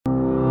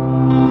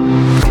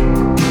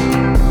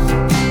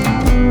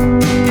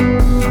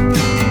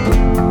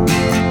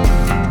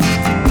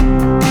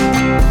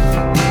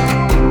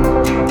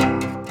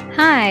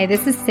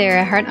this is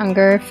Sarah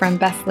Hart-Unger from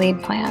Best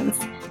Laid Plans.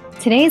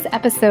 Today's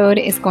episode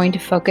is going to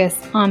focus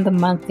on the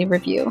monthly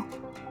review.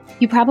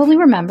 You probably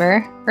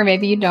remember, or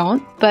maybe you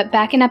don't, but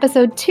back in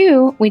episode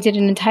 2, we did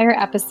an entire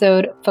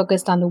episode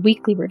focused on the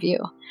weekly review,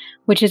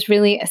 which is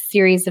really a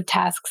series of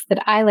tasks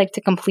that I like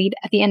to complete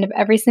at the end of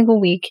every single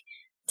week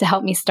to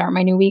help me start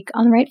my new week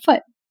on the right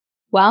foot.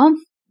 Well,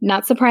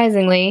 not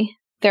surprisingly,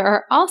 there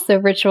are also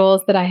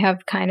rituals that I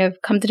have kind of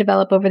come to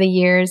develop over the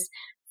years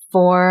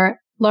for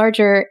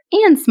larger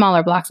and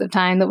smaller blocks of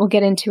time that we'll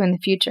get into in the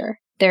future.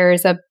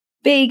 There's a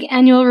big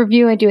annual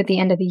review I do at the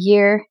end of the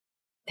year.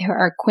 There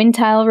are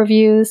quintile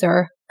reviews,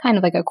 or kind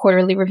of like a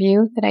quarterly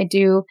review that I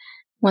do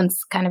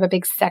once kind of a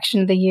big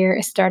section of the year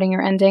is starting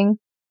or ending.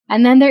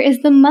 And then there is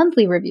the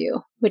monthly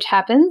review, which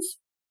happens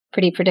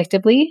pretty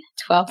predictably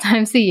 12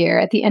 times a year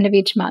at the end of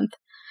each month.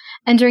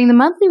 And during the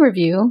monthly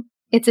review,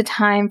 it's a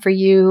time for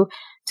you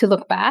to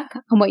look back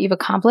on what you've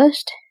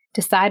accomplished,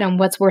 decide on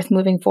what's worth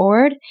moving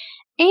forward,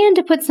 and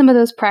to put some of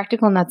those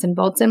practical nuts and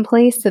bolts in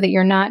place so that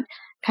you're not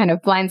kind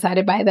of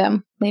blindsided by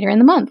them later in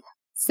the month.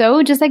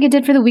 So just like I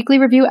did for the weekly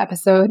review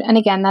episode, and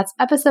again, that's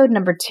episode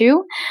number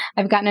 2.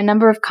 I've gotten a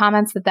number of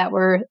comments that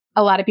were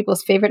a lot of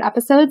people's favorite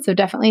episodes, so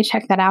definitely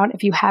check that out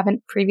if you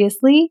haven't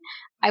previously.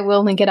 I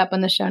will link it up in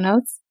the show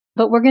notes.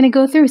 But we're going to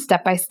go through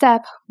step by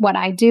step what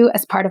I do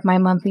as part of my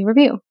monthly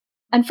review.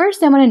 And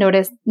first, I want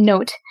to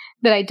note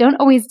that I don't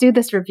always do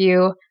this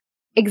review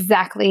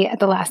exactly at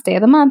the last day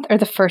of the month or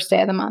the first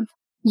day of the month.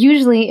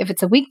 Usually, if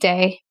it's a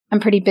weekday, I'm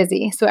pretty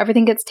busy, so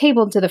everything gets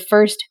tabled to the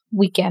first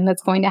weekend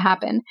that's going to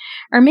happen.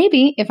 Or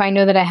maybe if I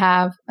know that I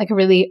have like a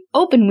really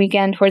open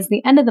weekend towards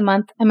the end of the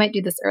month, I might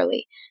do this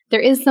early. There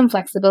is some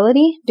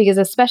flexibility because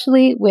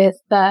especially with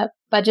the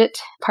budget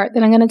part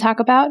that I'm going to talk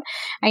about,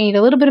 I need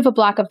a little bit of a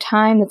block of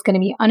time that's going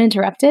to be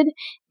uninterrupted,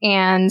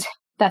 and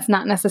that's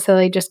not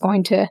necessarily just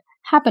going to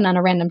happen on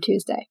a random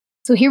Tuesday.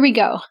 So here we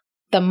go.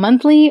 The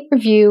monthly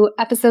review,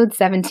 episode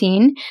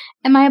 17.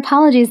 And my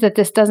apologies that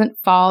this doesn't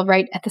fall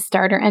right at the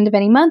start or end of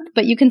any month,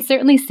 but you can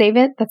certainly save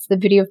it. That's the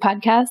beauty of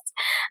podcasts.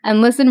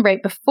 And listen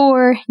right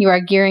before you are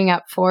gearing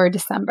up for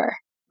December.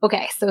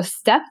 Okay, so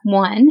step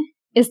 1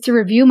 is to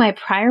review my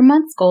prior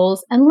month's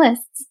goals and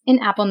lists in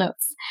Apple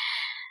Notes.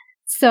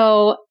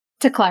 So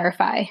to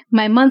clarify,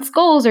 my month's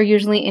goals are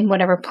usually in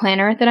whatever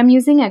planner that I'm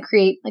using. I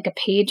create like a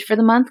page for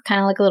the month,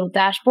 kind of like a little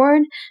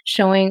dashboard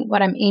showing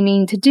what I'm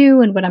aiming to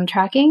do and what I'm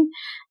tracking.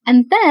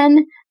 And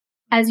then,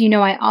 as you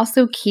know, I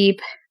also keep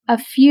a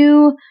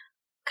few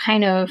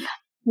kind of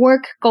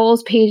work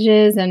goals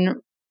pages and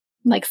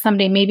like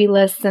someday maybe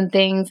lists and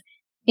things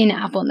in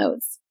Apple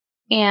Notes.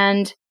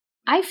 And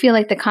I feel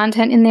like the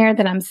content in there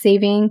that I'm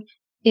saving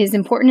is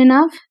important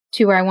enough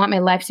to where I want my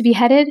life to be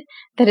headed,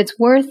 that it's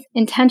worth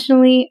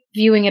intentionally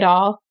viewing it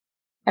all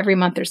every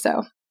month or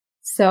so.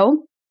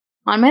 So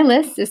on my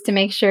list is to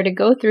make sure to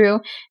go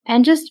through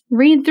and just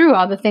read through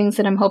all the things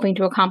that I'm hoping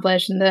to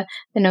accomplish and the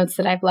notes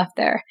that I've left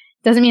there.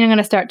 Doesn't mean I'm going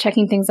to start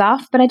checking things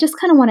off, but I just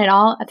kind of want it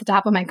all at the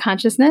top of my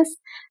consciousness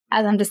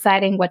as I'm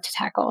deciding what to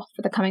tackle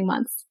for the coming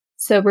months.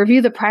 So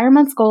review the prior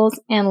month's goals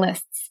and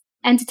lists,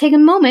 and to take a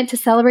moment to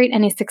celebrate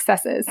any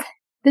successes.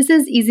 This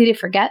is easy to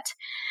forget,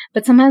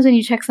 but sometimes when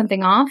you check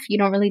something off, you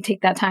don't really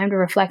take that time to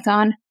reflect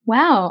on,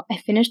 wow, I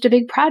finished a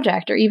big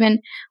project, or even,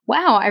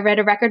 wow, I read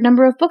a record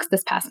number of books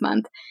this past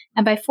month.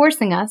 And by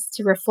forcing us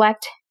to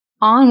reflect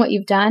on what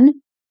you've done,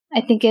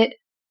 I think it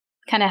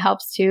kind of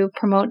helps to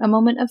promote a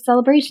moment of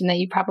celebration that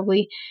you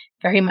probably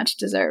very much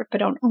deserve, but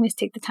don't always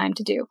take the time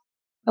to do.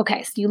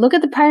 Okay, so you look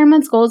at the prior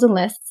month's goals and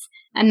lists,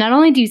 and not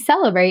only do you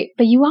celebrate,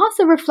 but you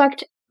also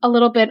reflect a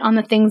little bit on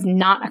the things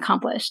not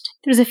accomplished.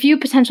 There's a few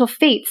potential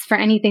fates for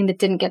anything that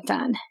didn't get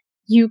done.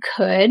 You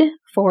could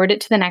forward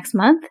it to the next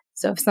month.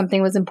 So if something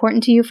was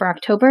important to you for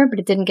October, but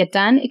it didn't get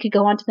done, it could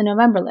go onto the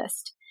November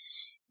list.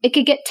 It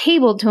could get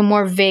tabled to a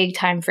more vague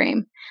time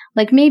frame.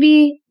 Like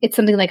maybe it's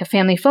something like a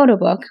family photo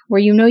book where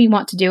you know you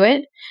want to do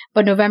it,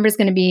 but November is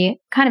going to be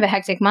kind of a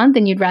hectic month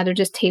and you'd rather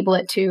just table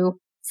it to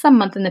some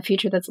month in the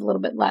future that's a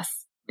little bit less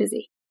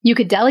busy. You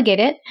could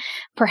delegate it.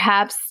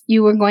 Perhaps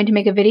you were going to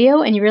make a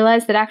video and you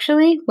realize that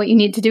actually what you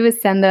need to do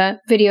is send the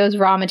video's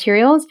raw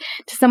materials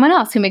to someone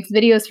else who makes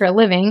videos for a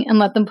living and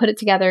let them put it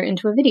together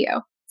into a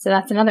video. So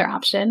that's another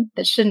option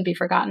that shouldn't be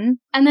forgotten.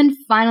 And then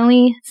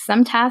finally,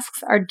 some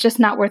tasks are just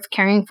not worth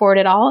carrying forward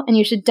at all, and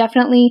you should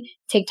definitely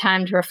take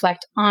time to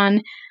reflect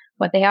on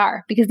what they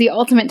are, because the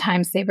ultimate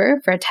time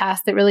saver for a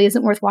task that really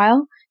isn't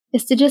worthwhile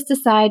is to just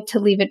decide to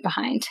leave it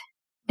behind.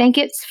 Thank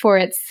it for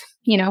its,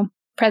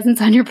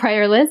 presence on your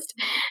prior list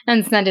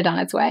and send it on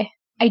its way.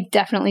 I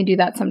definitely do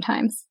that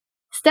sometimes.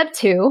 Step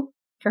 2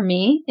 for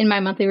me in my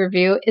monthly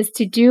review is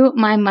to do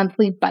my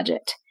monthly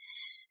budget.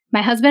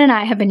 My husband and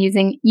I have been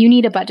using You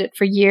Need a Budget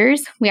for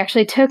years. We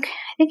actually took,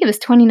 I think it was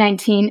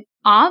 2019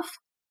 off.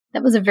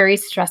 That was a very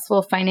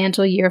stressful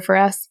financial year for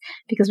us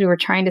because we were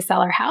trying to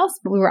sell our house,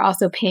 but we were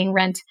also paying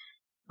rent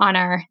on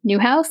our new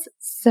house.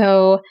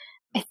 So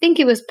I think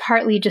it was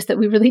partly just that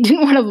we really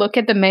didn't want to look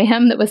at the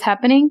mayhem that was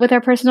happening with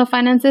our personal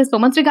finances. But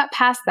once we got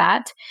past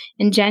that,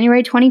 in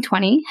January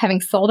 2020,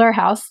 having sold our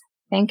house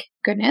thank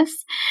goodness,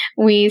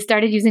 we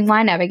started using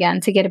YNAB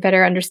again to get a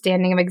better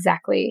understanding of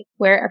exactly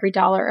where every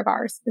dollar of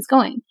ours is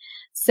going.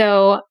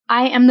 So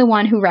I am the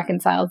one who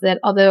reconciles it,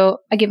 although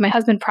I give my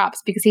husband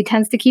props because he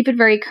tends to keep it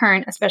very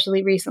current,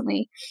 especially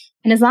recently.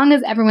 And as long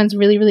as everyone's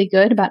really, really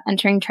good about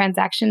entering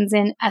transactions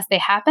in as they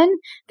happen,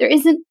 there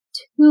isn't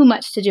too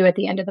much to do at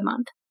the end of the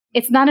month.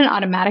 It's not an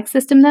automatic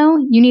system though.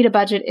 You Need a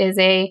Budget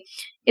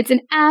it's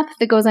an app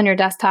that goes on your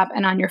desktop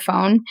and on your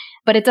phone,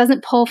 but it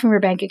doesn't pull from your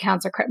bank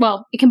accounts or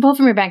well, it can pull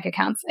from your bank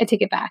accounts. I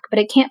take it back, but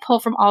it can't pull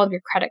from all of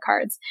your credit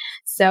cards.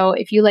 So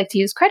if you like to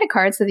use credit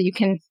cards so that you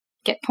can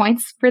get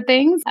points for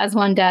things, as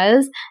one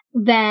does,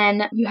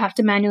 then you have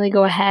to manually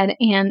go ahead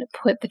and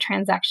put the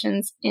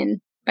transactions in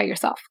by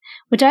yourself,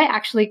 which I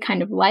actually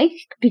kind of like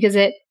because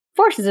it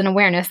forces an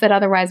awareness that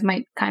otherwise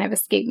might kind of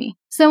escape me.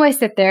 So I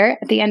sit there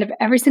at the end of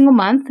every single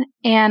month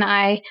and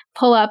I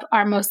pull up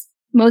our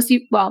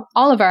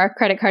all of our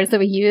credit cards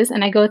that we use,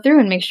 and I go through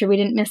and make sure we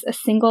didn't miss a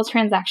single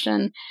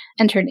transaction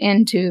entered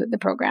into the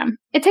program.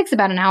 It takes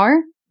about an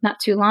hour, not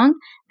too long,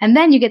 and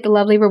then you get the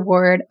lovely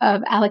reward of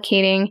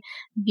allocating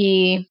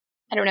the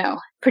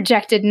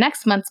projected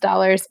next month's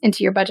dollars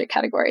into your budget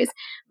categories,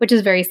 which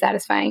is very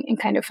satisfying and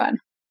kind of fun.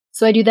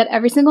 So I do that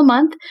every single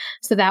month.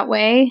 So that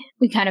way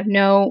we kind of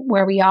know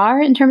where we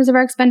are in terms of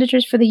our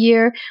expenditures for the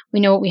year. We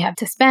know what we have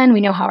to spend.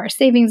 We know how our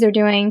savings are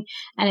doing,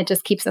 and it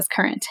just keeps us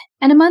current.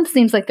 And a month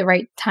seems like the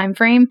right time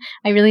frame.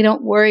 I really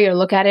don't worry or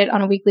look at it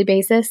on a weekly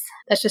basis.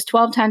 That's just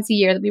 12 times a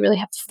year that we really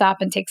have to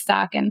stop and take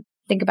stock and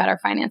think about our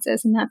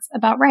finances. And that's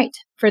about right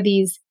for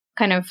these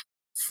kind of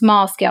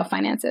small scale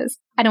finances.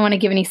 I don't want to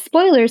give any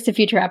spoilers to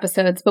future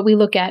episodes, but we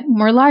look at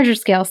more larger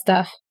scale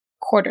stuff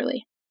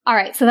quarterly. All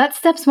right, so that's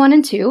steps 1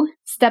 and 2.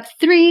 Step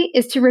 3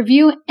 is to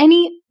review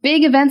any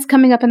big events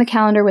coming up in the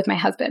calendar with my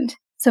husband.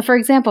 So for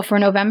example, for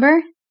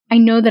November, I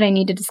know that I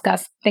need to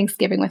discuss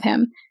Thanksgiving with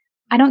him.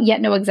 I don't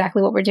yet know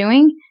exactly what we're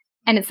doing,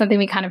 and it's something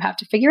we kind of have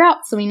to figure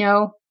out so we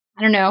know,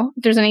 if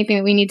there's anything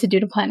that we need to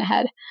do to plan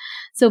ahead.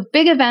 So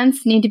big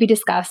events need to be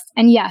discussed,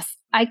 and yes,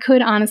 I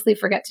could honestly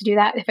forget to do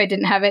that if I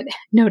didn't have it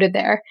noted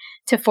there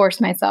to force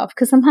myself,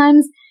 because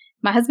sometimes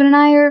my husband and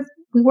I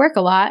we work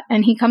a lot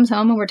and he comes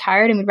home and we're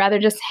tired and we'd rather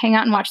just hang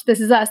out and watch This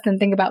Is Us than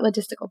think about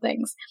logistical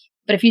things.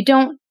 But if you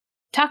don't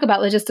talk about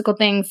logistical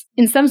things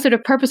in some sort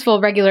of purposeful,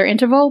 regular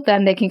interval,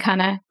 then they can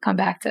kind of come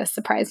back to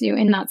surprise you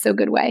in not so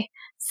good way.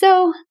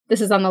 So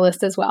this is on the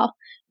list as well.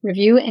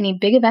 Review any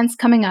big events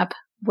coming up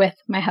with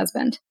my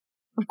husband.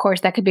 Of course,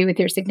 that could be with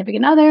your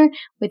significant other,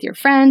 with your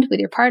friend, with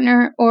your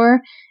partner,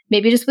 or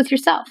maybe just with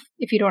yourself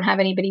if you don't have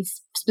anybody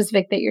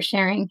specific that you're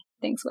sharing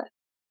things with.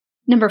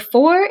 Number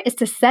 4 is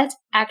to set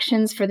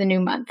actions for the new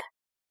month.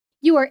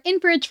 You are in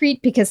for a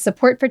treat because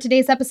support for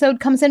today's episode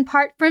comes in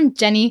part from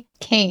Jenni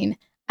Kayne.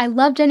 I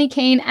love Jenni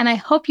Kayne, and I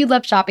hope you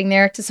love shopping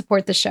there to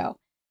support the show.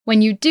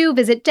 When you do,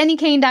 visit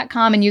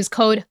jennikayne.com and use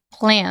code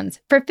PLANS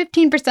for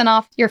 15%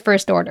 off your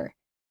first order.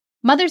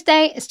 Mother's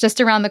Day is just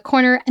around the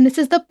corner, and this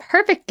is the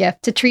perfect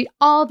gift to treat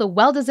all the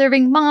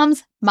well-deserving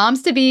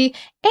moms-to-be,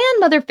 and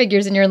mother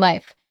figures in your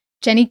life.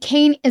 Jenni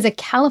Kayne is a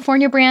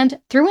California brand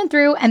through and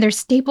through, and their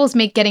staples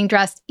make getting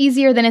dressed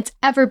easier than it's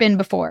ever been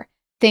before.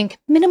 Think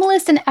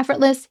minimalist and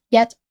effortless,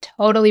 yet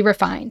totally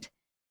refined.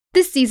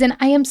 This season,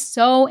 I am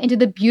so into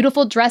the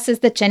beautiful dresses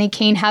that Jenni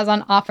Kayne has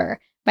on offer.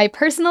 My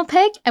personal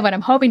pick, and what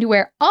I'm hoping to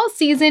wear all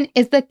season,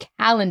 is the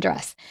Callan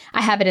dress.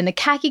 I have it in the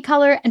khaki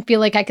color and feel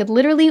like I could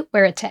literally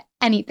wear it to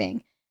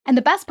anything. And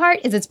the best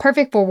part is it's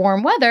perfect for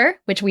warm weather,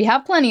 which we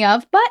have plenty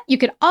of, but you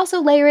could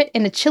also layer it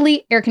in a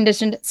chilly,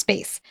 air-conditioned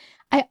space.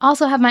 I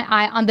also have my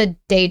eye on the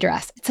day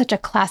dress. It's such a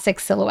classic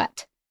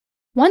silhouette.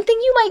 One thing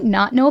you might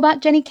not know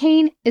about Jenni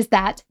Kayne is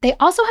that they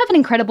also have an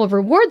incredible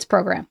rewards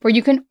program where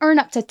you can earn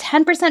up to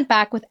 10%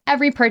 back with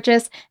every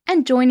purchase,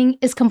 and joining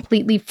is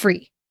completely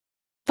free.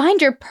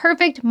 Find your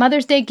perfect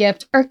Mother's Day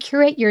gift or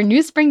curate your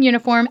new spring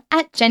uniform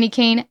at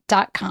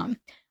jennikayne.com.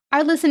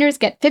 Our listeners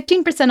get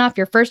 15% off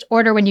your first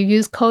order when you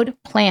use code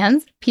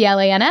PLANS,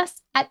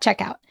 P-L-A-N-S, at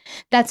checkout.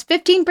 That's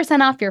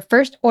 15% off your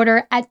first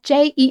order at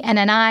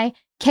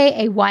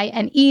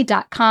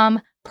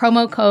jennikayne.com,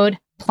 promo code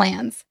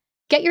PLANS.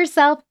 Get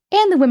yourself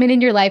and the women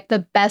in your life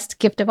the best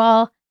gift of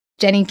all,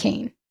 Jenni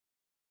Kayne.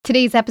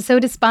 Today's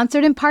episode is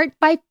sponsored in part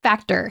by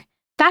Factor.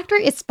 Factor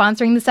is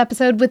sponsoring this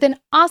episode with an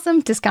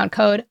awesome discount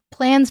code,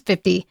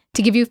 PLANS50,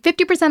 to give you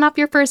 50% off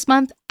your first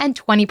month and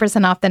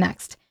 20% off the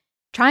next.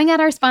 Trying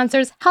out our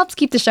sponsors helps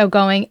keep the show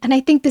going, and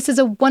I think this is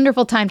a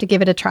wonderful time to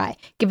give it a try,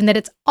 given that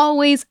it's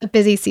always a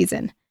busy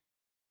season.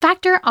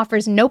 Factor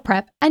offers no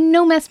prep and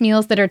no mess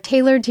meals that are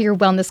tailored to your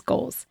wellness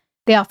goals.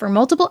 They offer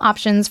multiple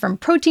options from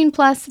Protein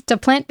Plus to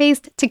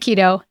plant-based to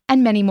keto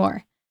and many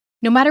more.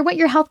 No matter what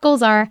your health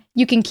goals are,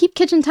 you can keep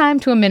kitchen time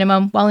to a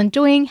minimum while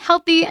enjoying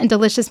healthy and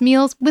delicious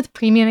meals with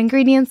premium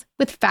ingredients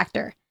with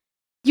Factor.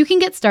 You can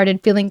get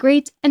started feeling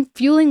great and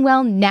fueling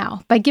well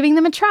now by giving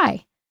them a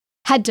try.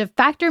 Head to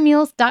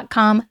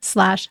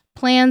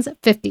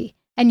factormeals.com/plans50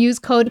 and use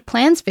code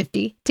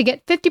PLANS50 to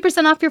get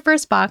 50% off your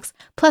first box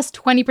plus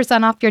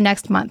 20% off your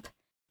next month.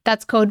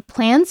 That's code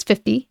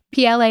PLANS50,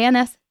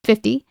 P-L-A-N-S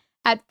 50,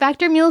 at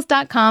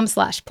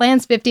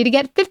factormeals.com/plans50 to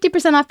get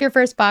 50% off your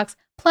first box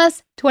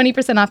plus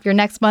 20% off your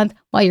next month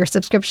while your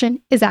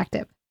subscription is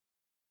active.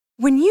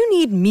 When you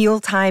need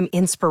mealtime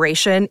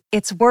inspiration,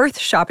 it's worth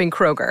shopping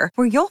Kroger,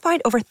 where you'll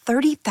find over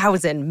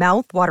 30,000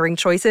 mouth-watering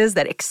choices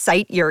that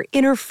excite your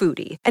inner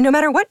foodie. And no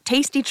matter what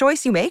tasty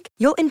choice you make,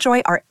 you'll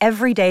enjoy our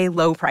everyday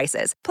low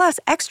prices, plus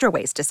extra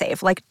ways to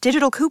save, like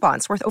digital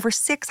coupons worth over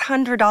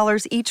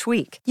 $600 each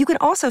week. You can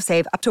also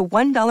save up to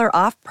 $1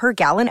 off per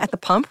gallon at the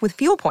pump with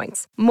fuel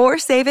points. More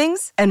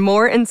savings and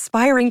more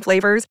inspiring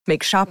flavors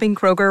make shopping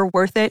Kroger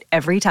worth it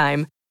every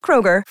time.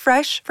 Kroger,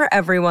 fresh for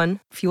everyone.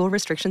 Fuel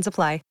restrictions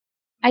apply.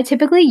 I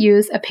typically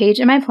use a page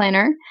in my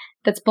planner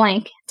that's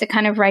blank to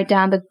kind of write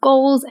down the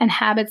goals and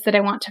habits that I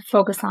want to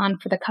focus on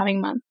for the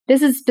coming month.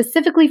 This is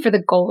specifically for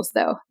the goals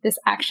though, this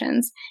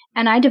actions.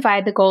 And I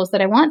divide the goals that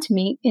I want to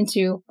meet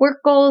into work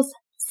goals,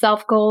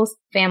 self goals,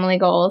 family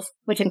goals,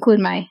 which include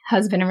my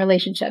husband and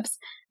relationships,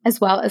 as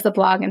well as the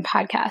blog and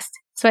podcast.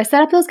 So I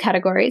set up those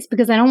categories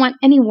because I don't want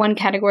any one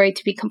category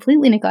to be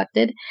completely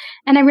neglected.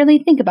 And I really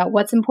think about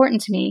what's important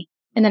to me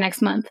in the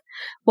next month.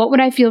 What would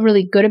I feel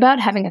really good about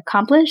having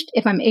accomplished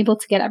if I'm able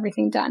to get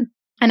everything done?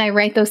 And I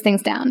write those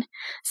things down.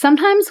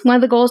 Sometimes one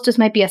of the goals just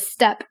might be a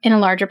step in a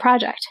larger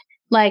project.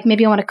 Like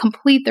maybe I want to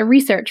complete the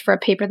research for a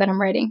paper that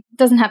I'm writing. It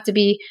doesn't have to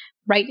be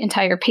write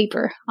entire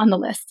paper on the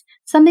list.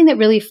 Something that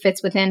really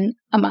fits within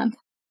a month.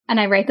 And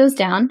I write those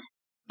down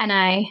and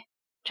I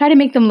try to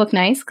make them look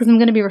nice because I'm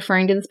going to be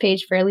referring to this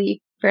page fairly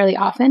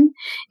often.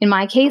 In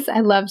my case,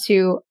 I love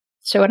to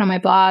show it on my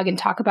blog and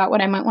talk about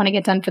what I might want to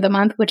get done for the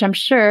month, which I'm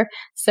sure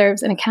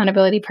serves an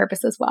accountability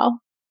purpose as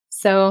well.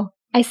 So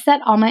I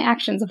set all my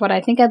actions of what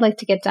I think I'd like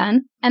to get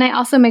done. And I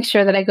also make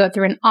sure that I go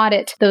through and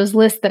audit those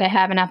lists that I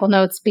have in Apple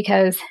Notes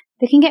because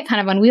they can get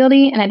kind of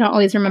unwieldy and I don't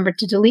always remember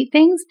to delete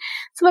things.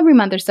 So every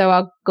month or so,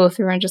 I'll go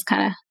through and just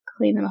kind of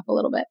clean them up a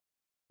little bit.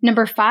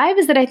 Number 5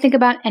 is that I think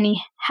about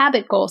any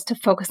habit goals to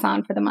focus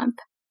on for the month.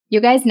 You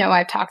guys know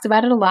I've talked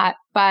about it a lot,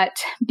 but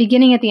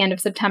beginning at the end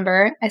of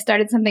September, I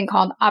started something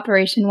called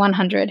Operation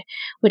 100,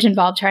 which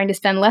involved trying to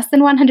spend less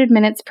than 100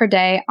 minutes per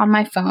day on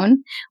my phone,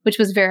 which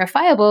was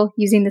verifiable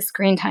using the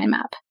Screen Time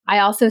app. I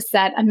also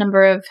set a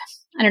number of,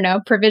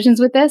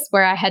 provisions with this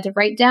where I had to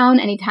write down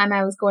anytime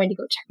I was going to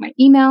go check my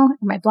email or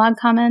my blog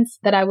comments,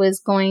 that I was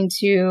going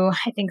to,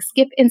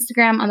 skip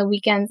Instagram on the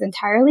weekends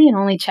entirely and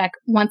only check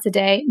once a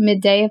day,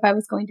 midday if I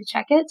was going to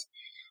check it,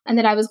 and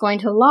that I was going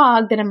to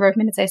log the number of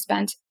minutes I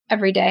spent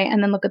every day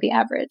and then look at the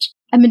average.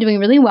 I've been doing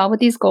really well with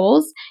these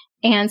goals.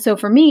 And so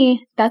for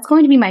me, that's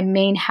going to be my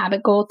main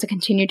habit goal to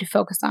continue to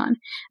focus on.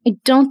 I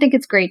don't think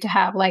it's great to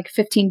have like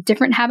 15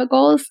 different habit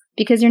goals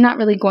because you're not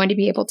really going to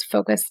be able to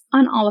focus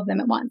on all of them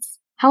at once.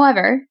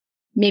 However,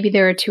 maybe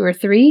there are 2 or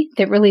 3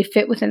 that really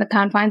fit within the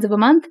confines of a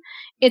month.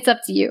 It's up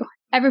to you.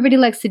 Everybody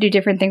likes to do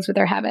different things with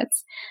their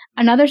habits.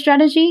 Another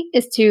strategy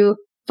is to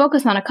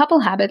focus on a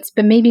couple habits,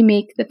 but maybe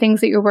make the things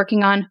that you're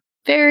working on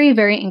very,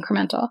 very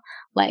incremental.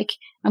 Like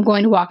I'm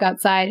going to walk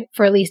outside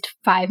for at least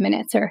 5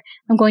 minutes, or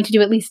I'm going to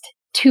do at least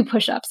 2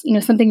 push-ups,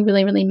 something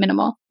really, really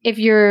minimal. If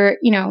you're,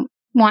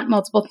 want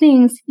multiple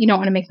things, you don't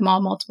want to make them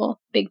all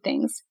multiple big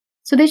things.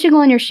 So they should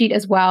go on your sheet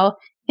as well,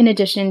 in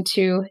addition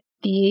to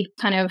the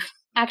kind of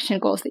action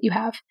goals that you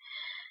have.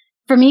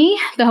 For me,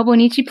 the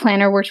Hobonichi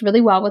planner worked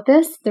really well with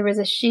this. There was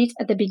a sheet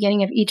at the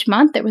beginning of each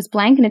month that was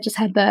blank and it just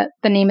had the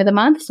name of the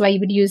month. So I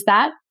would use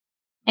that.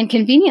 And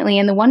conveniently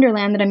in the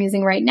Wonderland that I'm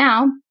using right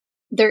now,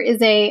 there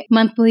is a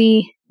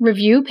monthly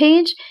review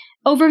page,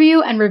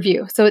 overview and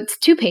review. So it's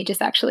 2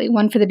 pages actually,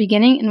 one for the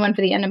beginning and one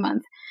for the end of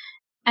month.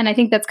 And I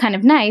think that's kind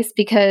of nice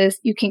because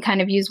you can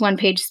kind of use one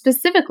page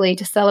specifically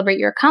to celebrate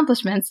your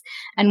accomplishments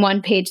and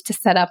one page to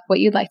set up what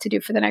you'd like to do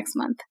for the next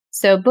month.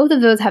 So both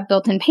of those have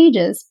built-in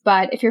pages,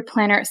 but if your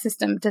planner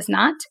system does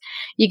not,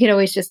 you could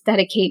always just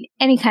dedicate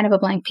any kind of a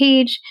blank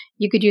page.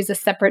 You could use a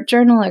separate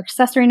journal or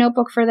accessory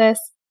notebook for this,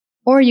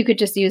 or you could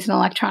just use an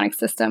electronic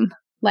system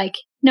like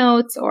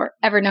Notes or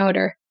Evernote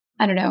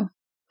or,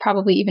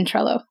 probably even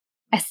Trello.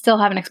 I still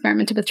haven't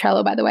experimented with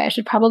Trello, by the way. I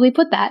should probably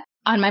put that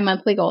on my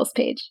monthly goals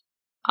page.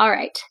 All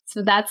right,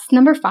 so that's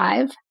number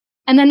 5.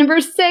 And then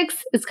number 6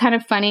 is kind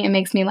of funny and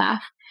makes me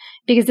laugh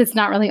because it's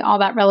not really all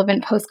that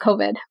relevant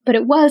post-COVID, but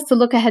it was to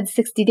look ahead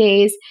 60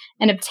 days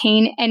and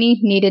obtain any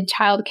needed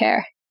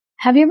childcare.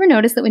 Have you ever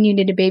noticed that when you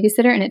need a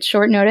babysitter and it's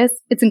short notice,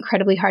 it's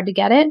incredibly hard to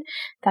get it?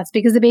 That's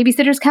because the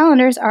babysitters'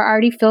 calendars are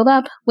already filled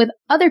up with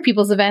other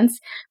people's events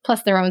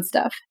plus their own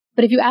stuff.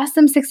 But if you ask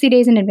them 60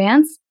 days in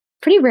advance,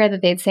 pretty rare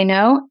that they'd say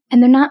no,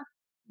 and they're not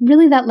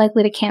really that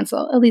likely to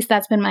cancel. At least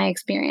that's been my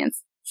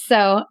experience.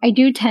 So I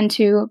do tend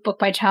to book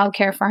my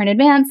childcare far in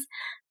advance,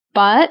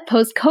 but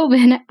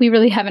post-COVID, we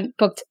really haven't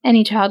booked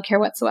any childcare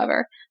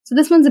whatsoever. So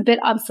this one's a bit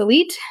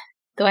obsolete,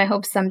 though I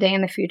hope someday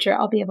in the future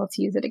I'll be able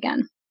to use it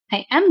again.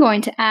 I am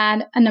going to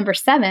add a number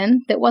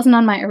 7 that wasn't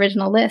on my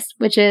original list,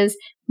 which is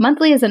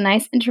monthly is a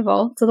nice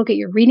interval to look at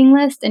your reading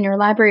list and your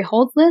library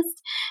holds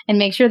list and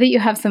make sure that you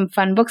have some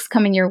fun books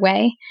coming your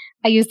way.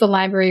 I use the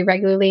library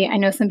regularly. I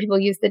know some people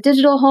use the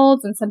digital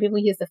holds and some people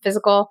use the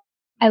physical.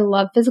 I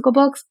love physical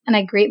books and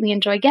I greatly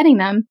enjoy getting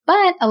them,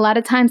 but a lot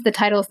of times the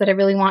titles that I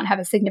really want have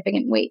a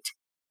significant weight.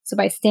 So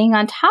by staying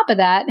on top of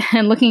that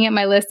and looking at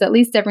my list at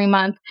least every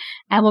month,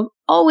 I will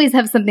always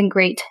have something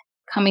great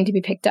coming to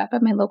be picked up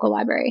at my local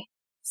library.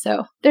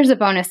 So there's a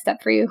bonus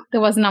step for you that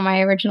wasn't on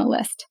my original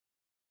list.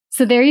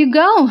 So there you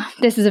go.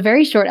 This is a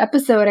very short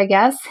episode, I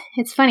guess.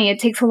 It's funny, it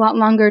takes a lot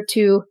longer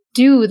to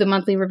do the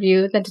monthly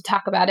review than to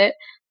talk about it,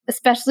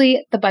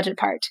 especially the budget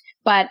part.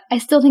 But I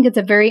still think it's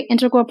a very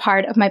integral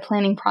part of my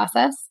planning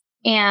process.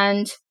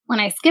 And when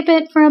I skip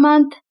it for a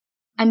month,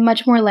 I'm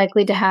much more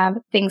likely to have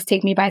things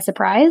take me by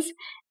surprise.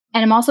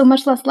 And I'm also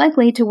much less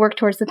likely to work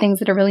towards the things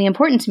that are really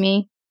important to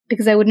me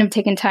because I wouldn't have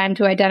taken time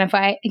to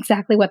identify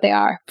exactly what they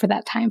are for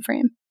that time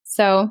frame.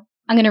 So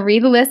I'm going to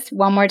read the list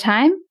one more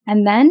time,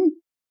 and then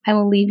I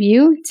will leave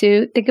you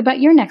to think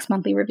about your next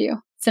monthly review.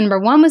 So number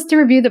 1 was to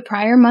review the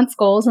prior month's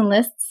goals and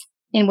lists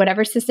in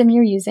whatever system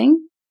you're using,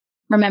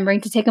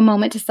 remembering to take a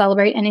moment to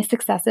celebrate any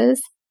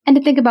successes and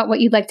to think about what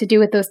you'd like to do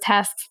with those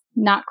tasks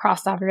not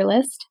crossed off your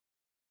list.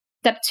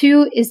 Step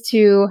 2 is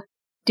to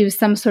do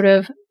some sort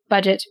of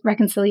budget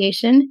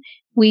reconciliation.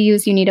 We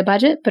use You Need a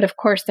Budget, but of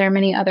course there are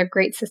many other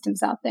great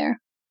systems out there.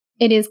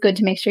 It is good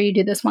to make sure you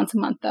do this once a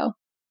month though.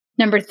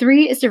 Number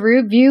 3 is to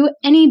review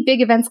any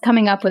big events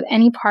coming up with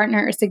any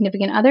partner or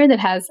significant other that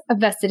has a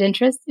vested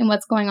interest in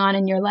what's going on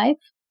in your life.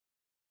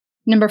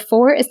 Number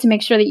 4 is to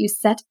make sure that you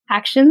set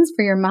actions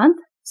for your month.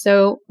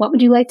 So what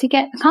would you like to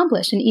get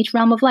accomplished in each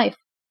realm of life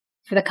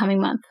for the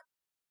coming month?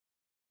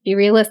 Be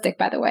realistic,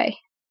 by the way.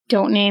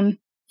 Don't name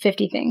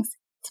 50 things.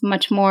 It's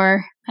much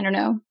more,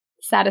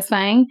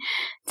 satisfying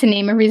to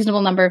name a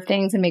reasonable number of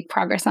things and make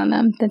progress on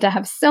them than to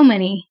have so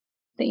many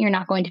that you're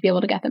not going to be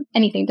able to get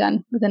anything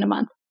done within a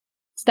month.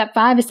 Step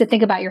 5 is to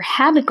think about your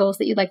habit goals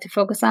that you'd like to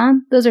focus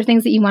on. Those are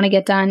things that you want to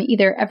get done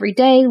either every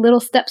day,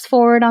 little steps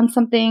forward on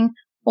something,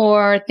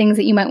 or things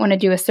that you might want to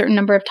do a certain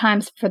number of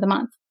times for the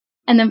month.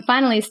 And then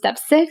finally, step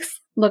 6,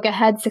 look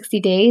ahead 60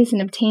 days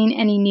and obtain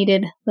any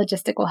needed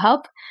logistical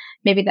help.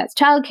 Maybe that's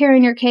childcare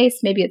in your case,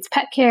 maybe it's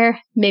pet care,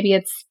 maybe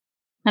it's,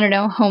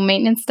 home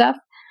maintenance stuff.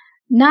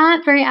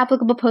 Not very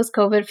applicable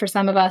post-COVID for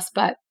some of us,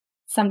 but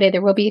someday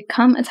there will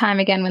come a time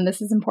again when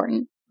this is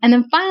important. And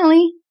then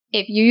finally,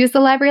 if you use the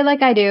library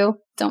like I do,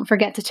 don't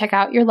forget to check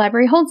out your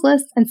library holds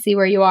list and see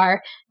where you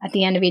are at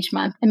the end of each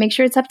month and make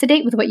sure it's up to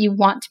date with what you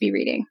want to be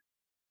reading.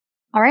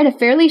 All right, a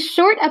fairly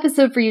short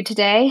episode for you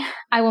today.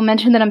 I will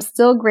mention that I'm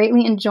still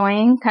greatly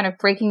enjoying kind of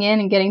breaking in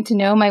and getting to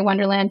know my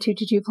Wonderland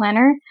 222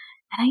 planner,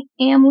 and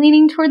I am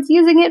leaning towards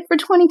using it for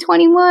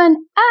 2021.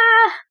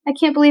 I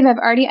can't believe I've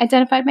already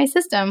identified my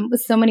system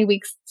with so many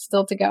weeks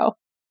still to go.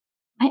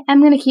 I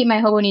am going to keep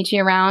my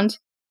Hobonichi around.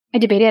 I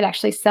debated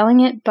actually selling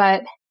it,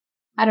 but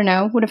I don't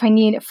know. What if I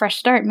need a fresh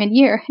start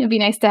mid-year? It'd be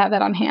nice to have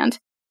that on hand.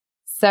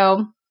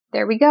 So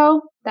there we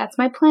go. That's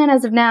my plan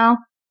as of now.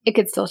 It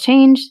could still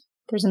change.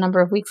 There's a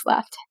number of weeks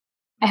left.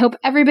 I hope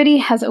everybody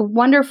has a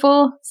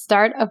wonderful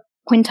start of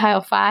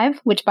Quintile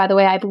 5, which, by the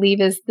way, I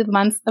believe is the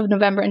months of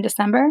November and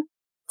December.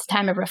 It's a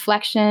time of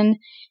reflection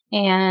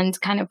and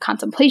kind of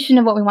contemplation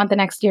of what we want the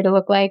next year to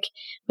look like,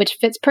 which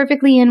fits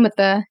perfectly in with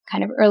the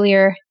kind of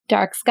earlier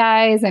dark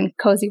skies and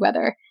cozy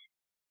weather.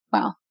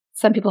 Well,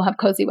 some people have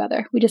cozy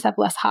weather. We just have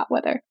less hot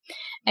weather.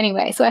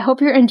 Anyway, so I hope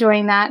you're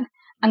enjoying that.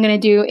 I'm going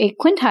to do a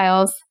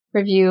Quintiles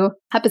review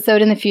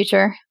episode in the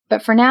future.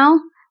 But for now,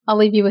 I'll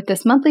leave you with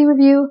this monthly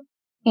review,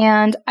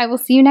 and I will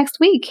see you next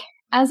week.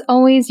 As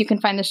always, you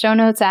can find the show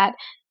notes at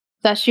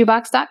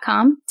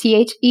theshubox.com,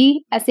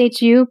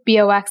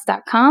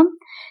 theshubox.com,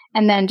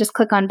 and then just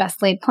click on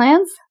Best Laid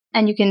Plans,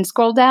 and you can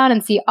scroll down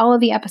and see all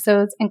of the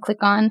episodes and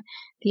click on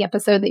the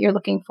episode that you're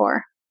looking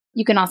for.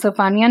 You can also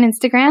find me on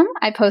Instagram.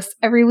 I post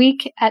every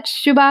week at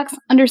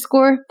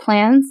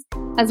shoebox_plans,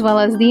 as well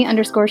as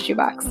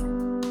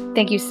 _shoebox.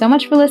 Thank you so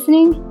much for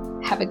listening.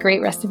 Have a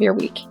great rest of your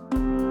week.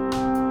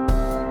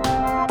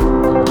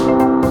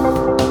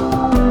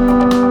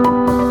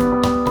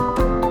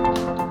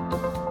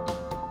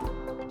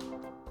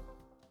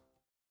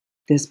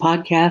 This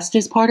podcast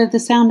is part of the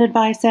Sound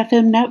Advice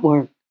FM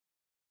network.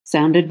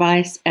 Sound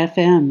Advice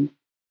FM.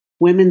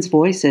 Women's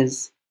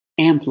voices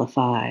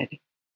amplified.